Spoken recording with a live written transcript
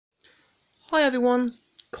Hi everyone,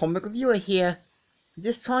 Comic Reviewer here,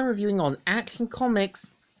 this time reviewing on Action Comics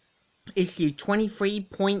issue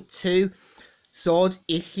 23.2 Zod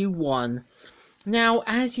issue 1. Now,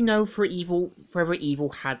 as you know, Forever Evil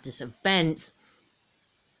had this event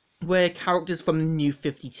where characters from the New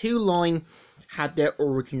 52 line had their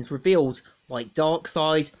origins revealed, like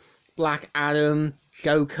Darkseid, Black Adam,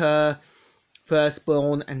 Joker,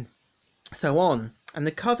 Firstborn, and so on. And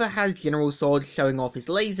the cover has General Zod showing off his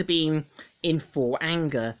laser beam in full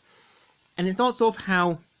anger. And it's not sort of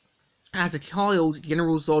how, as a child,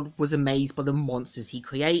 General Zod was amazed by the monsters he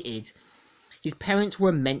created. His parents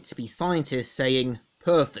were meant to be scientists, saying,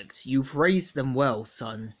 "Perfect, you've raised them well,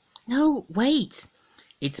 son." "No, wait!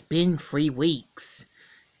 It's been 3 weeks.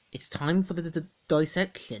 It's time for the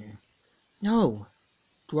dissection." "No,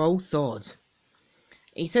 grow Zod."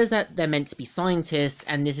 He says that they're meant to be scientists,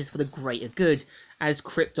 and this is for the greater good, as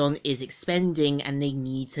Krypton is expanding and they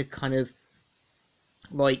need to kind of,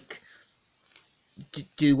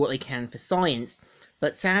 do what they can for science.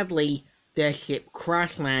 But sadly, their ship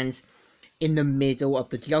crash lands in the middle of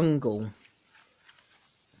the jungle.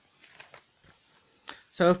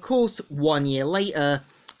 So of course, 1 year later,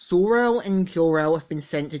 Zor-El and Jor-El have been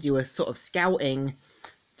sent to do a sort of scouting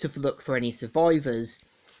to look for any survivors,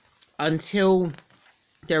 until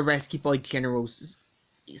they're rescued by General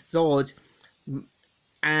Zod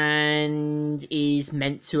and is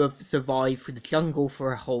meant to have survived through the jungle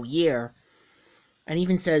for a whole year. And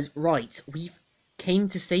even says, "Right, we've came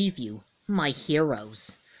to save you, my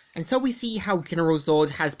heroes." And so we see how General Zod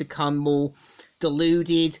has become more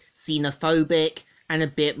deluded, xenophobic, and a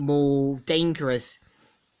bit more dangerous,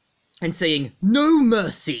 and saying, "No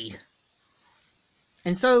mercy!"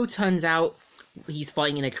 And so turns out he's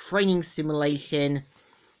fighting in a training simulation,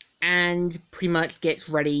 and pretty much gets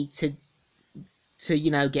ready to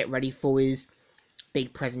get ready for his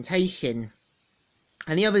big presentation.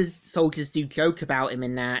 And the other soldiers do joke about him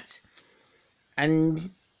in that.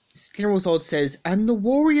 And General Zod says, "And the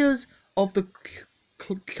warriors of the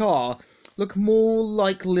Ka look more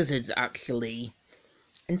like lizards, actually."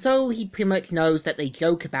 And so he pretty much knows that they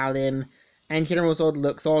joke about him, and General Zod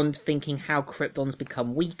looks on, thinking how Krypton's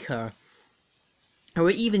become weaker. And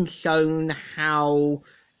we're even shown how,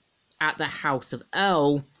 at the House of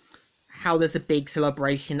El, how there's a big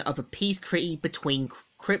celebration of a peace treaty between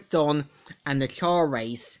Krypton and the Char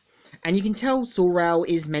race. And you can tell Zor-El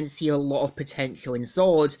is meant to see a lot of potential in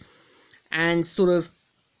Zod, and sort of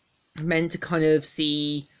meant to kind of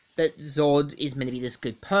see that Zod is meant to be this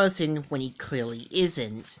good person when he clearly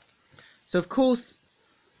isn't. So of course,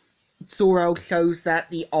 Zor-El shows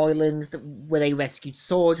that the island where they rescued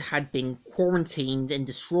Zod had been quarantined and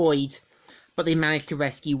destroyed, but they managed to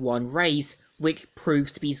rescue one race, which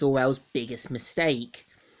proves to be Zor-El's biggest mistake.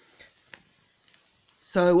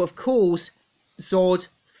 So, of course, Zod,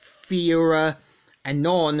 Fiora, and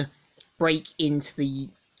Non break into the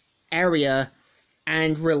area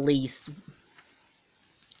and release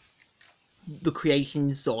the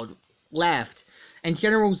creation Zod left. And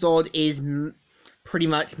General Zod is pretty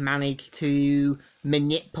much managed to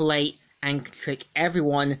manipulate and trick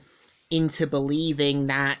everyone into believing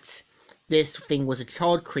that this thing was a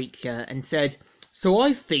child creature, and said, "So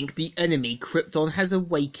I think the enemy Krypton has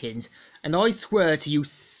awakened, and I swear to you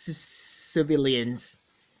civilians,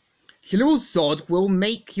 General Zod will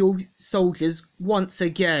make your soldiers once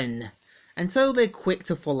again." And so they're quick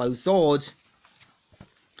to follow Zod.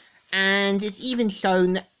 And it's even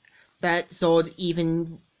shown that Zod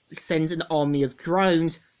even sends an army of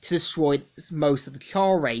drones to destroy most of the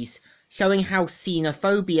Char race, showing how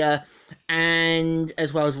xenophobia and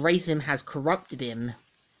as well as racism has corrupted him.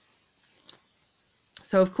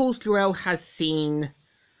 So of course Jor-El has seen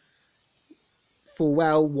full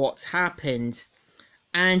well what's happened,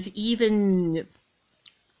 and even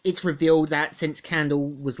it's revealed that since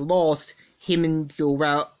Kandor was lost, him and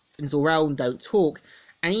Zor-El don't talk,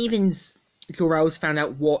 and even Jor-El's found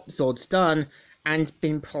out what Zod's done and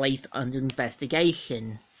been placed under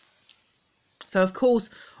investigation. So of course,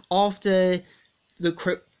 after the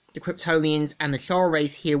Kryptonians and the Char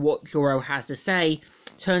race hear what Jor-El has to say,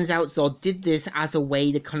 turns out Zod did this as a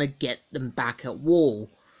way to kind of get them back at war.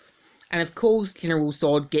 And of course, General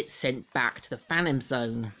Zod gets sent back to the Phantom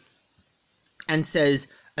Zone and says,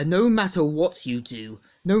 "No matter what you do,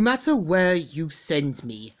 no matter where you send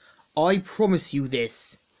me, I promise you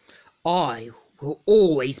this, I will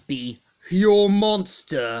always be your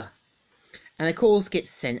monster." And of course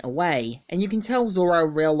gets sent away, and you can tell Zor-El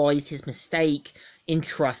realised his mistake in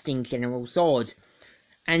trusting General Zod,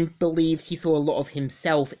 and believes he saw a lot of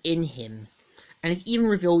himself in him. And it's even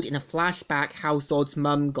revealed in a flashback how Zod's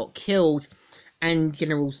mum got killed, and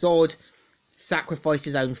General Zod sacrificed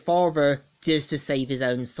his own father just to save his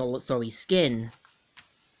own sorry skin.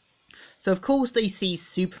 So of course they see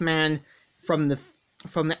Superman from the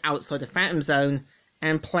outside the Phantom Zone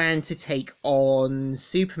and plan to take on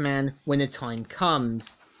Superman when the time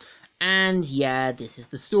comes. And yeah, this is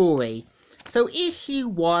the story. So issue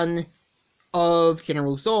 1 of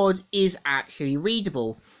General Zod is actually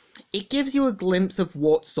readable. It gives you a glimpse of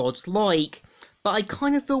what Zod's like, but I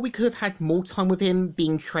kind of feel we could have had more time with him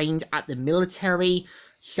being trained at the military,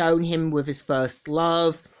 shown him with his first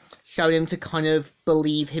love, shown him to kind of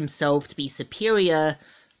believe himself to be superior,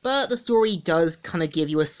 but the story does kind of give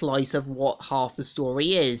you a slice of what half the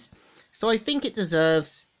story is. So I think it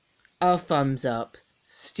deserves a thumbs up.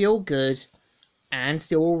 Still good, and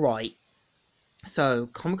still alright. So,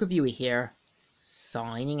 Comic Reviewer here,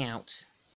 signing out.